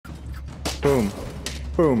Boom.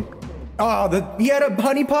 Boom. Oh, he had a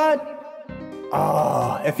honeypot?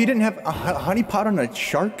 Oh, if he didn't have a honeypot on a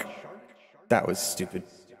shark, that was stupid.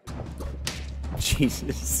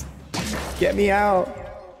 Jesus. Get me out.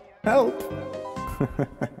 Help.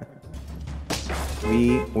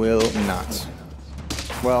 We will not.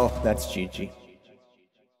 Well, that's GG.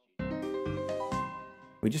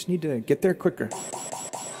 We just need to get there quicker.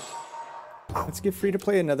 Let's get free to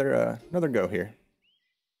play another go here.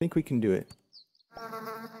 I think we can do it.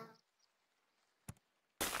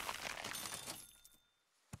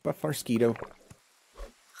 Buff our Skeeto.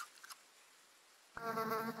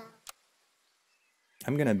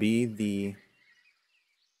 I'm gonna be the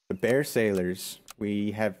bear sailors.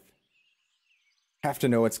 We have to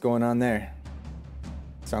know what's going on there.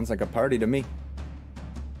 Sounds like a party to me.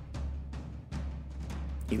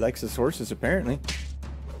 He likes his horses, apparently.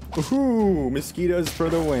 Woohoo! Mosquitoes for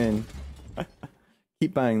the win.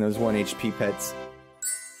 Keep buying those 1 HP pets.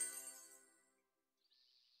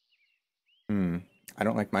 I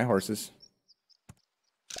don't like my horses.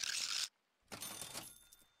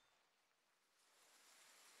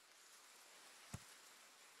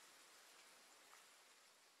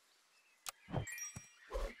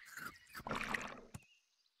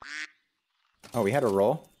 Oh, we had a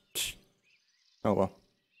roll? Oh, well.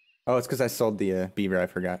 Oh, it's because I sold the beaver, I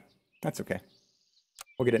forgot. That's okay.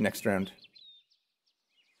 We'll get it next round.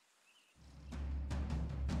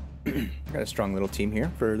 Got a strong little team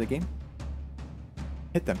here for the game.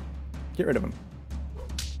 Hit them. Get rid of them.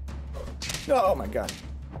 Oh my god.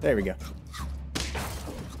 There we go.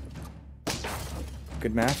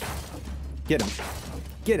 Good math. Get him.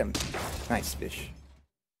 Get him. Nice fish.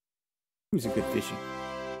 Who's a good fishy?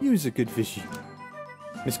 You's a good fishy.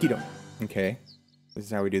 Mosquito. Okay. This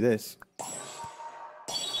is how we do this.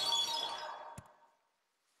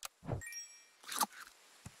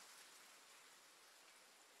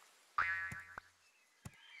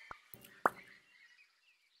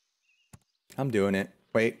 I'm doing it.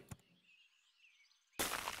 Wait.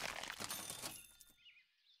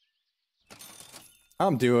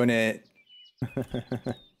 I'm doing it.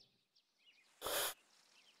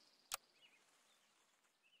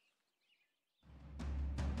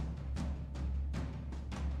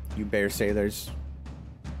 You bear sailors.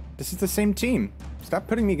 This is the same team. Stop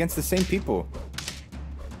putting me against the same people.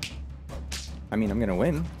 I mean, I'm gonna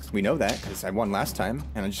win. We know that, because I won last time,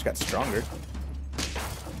 and I just got stronger.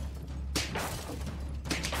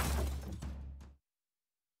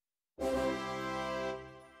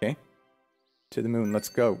 Okay. To the moon, let's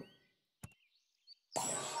go.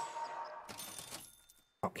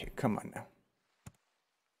 Okay, come on now.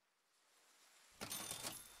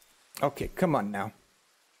 Okay, come on now.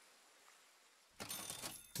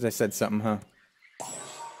 Because I said something, huh?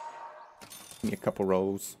 Give me a couple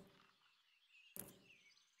rolls.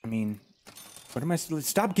 I mean, what am I supposed to...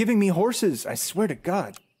 Stop giving me horses! I swear to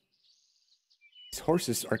God. These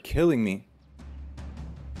horses are killing me.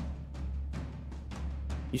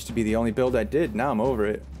 Used to be the only build I did, now I'm over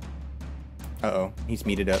it. Uh-oh, he's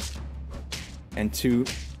meated up. And two...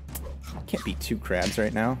 Can't be two crabs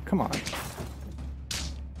right now, come on.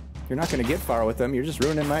 You're not gonna get far with them, you're just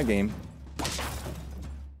ruining my game.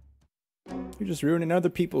 You're just ruining other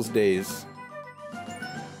people's days.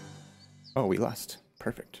 Oh, we lost.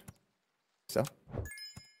 Perfect. So.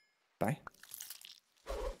 Bye.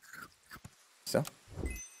 So.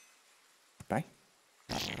 Bye.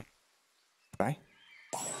 Bye.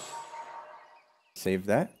 Save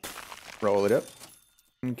that. Roll it up.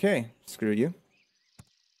 Okay. Screw you.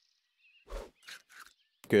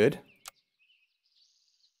 Good.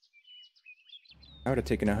 I would have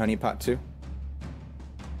taken a honey pot too.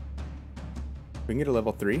 We can get a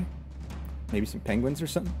level 3. Maybe some penguins or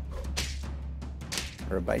something.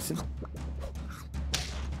 Or a bison.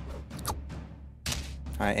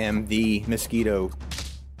 I am the mosquito.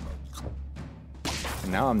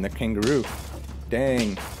 And now I'm the kangaroo.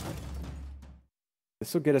 Dang.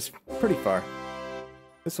 This will get us pretty far.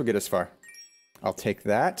 This will get us far. I'll take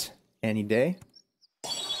that any day.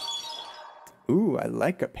 Ooh, I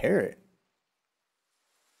like a parrot.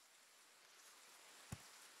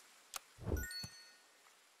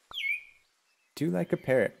 Do like a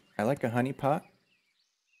parrot. I like a honey pot.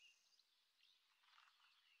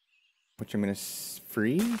 Which I'm gonna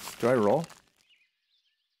freeze. Do I roll?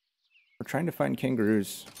 We're trying to find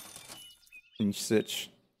kangaroos in Sitch.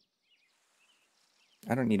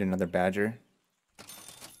 I don't need another badger.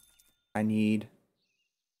 I need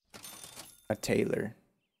a tailor.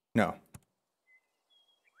 No.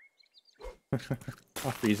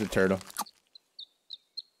 I'll freeze a turtle.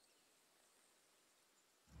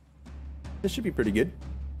 This should be pretty good.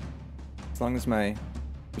 As long as my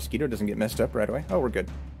mosquito doesn't get messed up right away. Oh, we're good.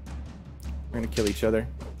 We're gonna kill each other.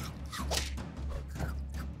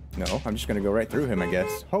 No, I'm just gonna go right through him, I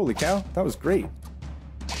guess. Holy cow, that was great.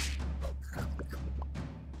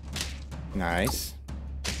 Nice.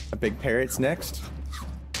 A big parrot's next.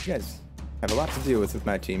 You guys have a lot to deal with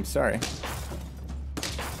my team, sorry.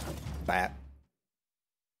 Bat.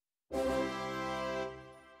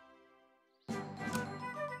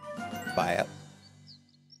 Bat.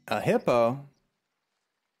 A hippo?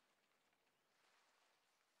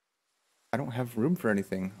 I don't have room for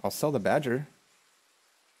anything. I'll sell the badger.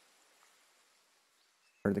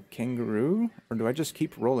 Or the kangaroo? Or do I just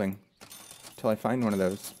keep rolling until I find one of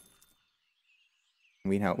those?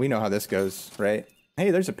 We know how this goes, right?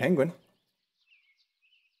 Hey, there's a penguin.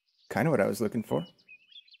 Kind of what I was looking for.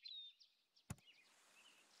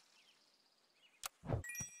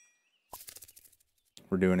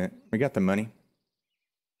 We're doing it. We got the money.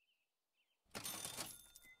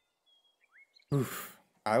 Oof.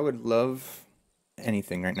 I would love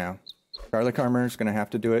anything right now. Garlic armor is going to have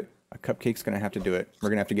to do it. A cupcake's going to have to do it. We're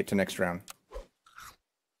going to have to get to next round.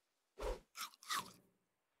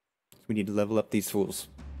 We need to level up these fools.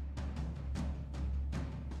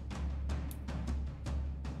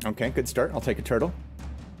 Okay, good start. I'll take a turtle.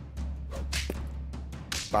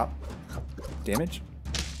 Bop. Damage.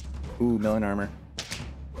 Ooh, melon armor.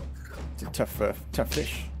 It's a tough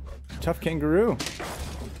fish. Tough kangaroo.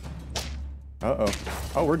 Uh-oh.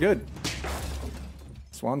 Oh, we're good.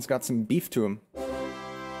 Swan's got some beef to him.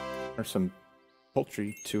 Or some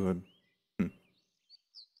poultry to him.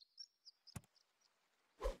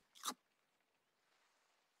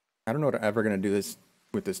 I don't know what I'm ever gonna do this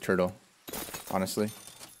with this turtle, honestly.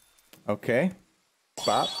 Okay.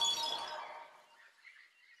 Bop.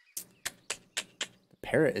 The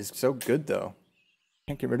parrot is so good, though.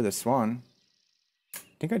 Can't get rid of the swan. I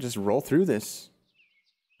think I just roll through this.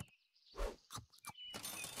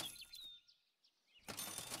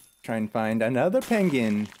 Try and find another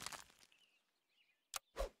penguin.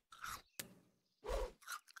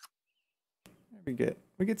 We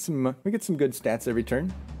get some good stats every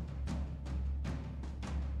turn.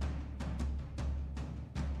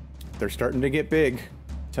 They're starting to get big.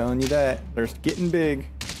 I'm telling you that. They're getting big.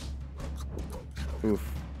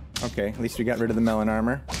 Oof. Okay, at least we got rid of the melon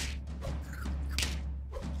armor.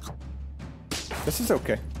 This is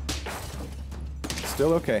okay.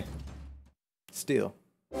 Still okay. Still.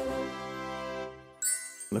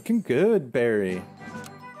 Looking good, Barry.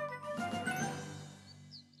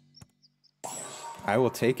 I will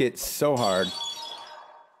take it so hard.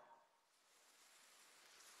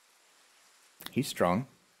 He's strong.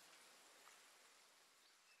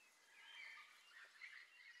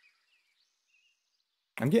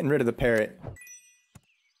 I'm getting rid of the parrot.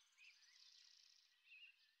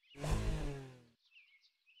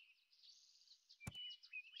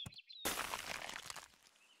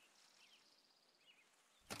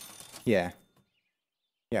 Yeah.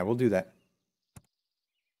 Yeah, we'll do that.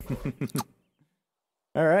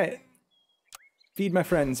 All right. Feed my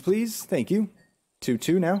friends, please. Thank you.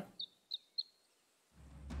 2-2 now.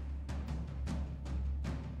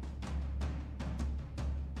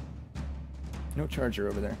 No charger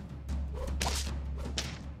over there.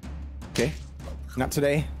 Okay. Not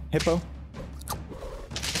today, hippo.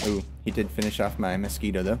 Ooh, he did finish off my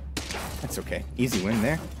mosquito, though. That's okay. Easy win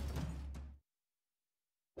there.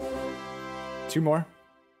 2 more.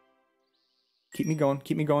 Keep me going.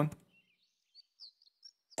 Keep me going.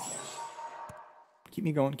 Keep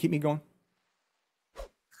me going. Keep me going.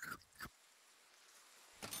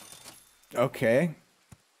 Okay.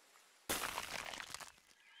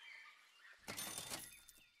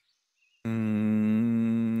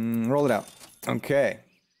 Roll it out. Okay.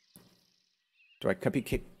 Do I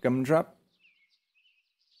cupcake gumdrop?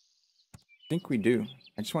 I think we do.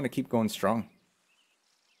 I just want to keep going strong.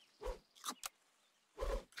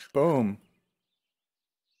 Boom.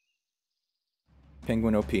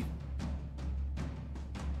 Penguin OP.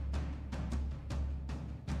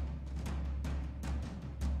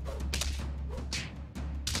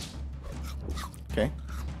 Okay.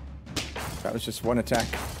 That was just one attack.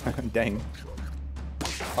 Dang.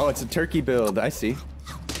 Oh, it's a turkey build. I see.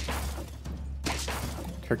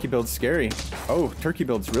 Turkey build's scary. Oh, turkey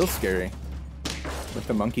build's real scary. With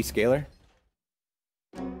the monkey scaler.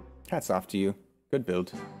 Hats off to you. Good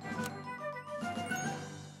build.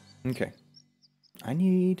 Okay. I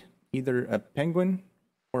need either a penguin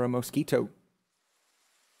or a mosquito.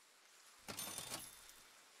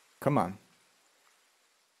 Come on.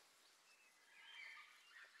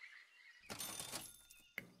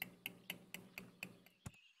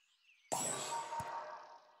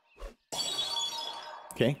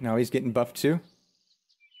 Okay, now he's getting buffed too.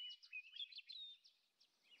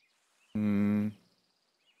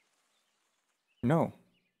 No.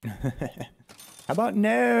 How about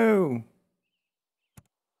no?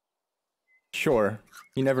 Sure.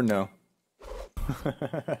 You never know.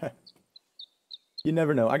 You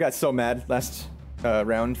never know. I got so mad last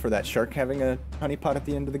round for that shark having a honeypot at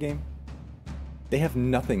the end of the game. They have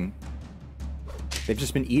nothing. They've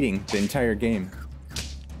just been eating the entire game.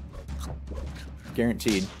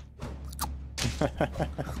 Guaranteed.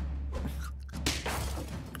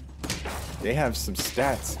 They have some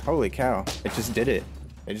stats. Holy cow. It just did it.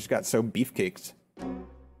 They just got so beefcaked.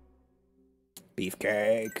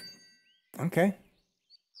 Beefcake. Okay.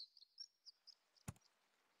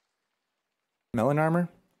 Melon armor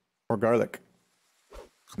or garlic?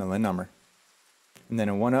 Melon armor. And then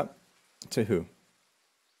a 1-up to who?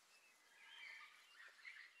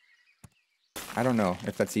 I don't know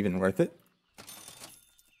if that's even worth it.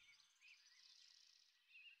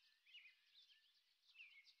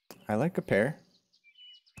 I like a pear.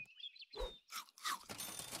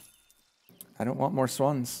 I don't want more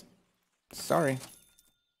swans. Sorry.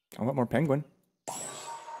 I want more penguin. Do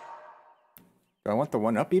I want the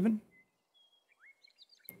 1-up even?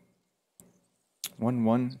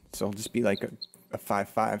 1-1, so it'll just be like a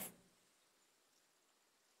 5-5.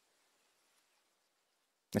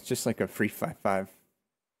 That's just like a free 5-5.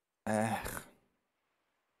 Ugh.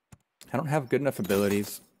 I don't have good enough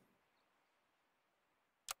abilities.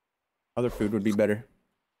 Other food would be better.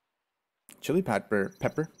 Chili pepper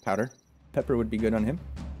powder. Pepper would be good on him.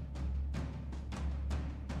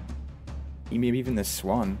 Maybe even the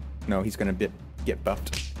swan. No, he's gonna get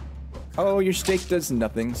buffed. Oh, your steak does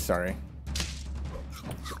nothing. Sorry.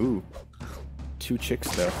 Ooh. 2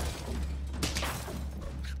 chicks though.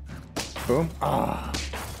 Boom. Ah,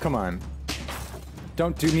 come on.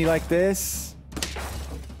 Don't do me like this.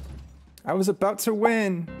 I was about to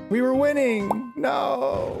win. We were winning.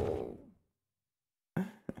 No.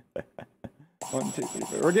 1, 2, 3,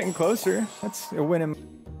 4. We're getting closer. Let's win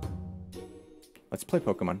him. Let's play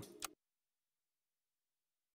Pokemon.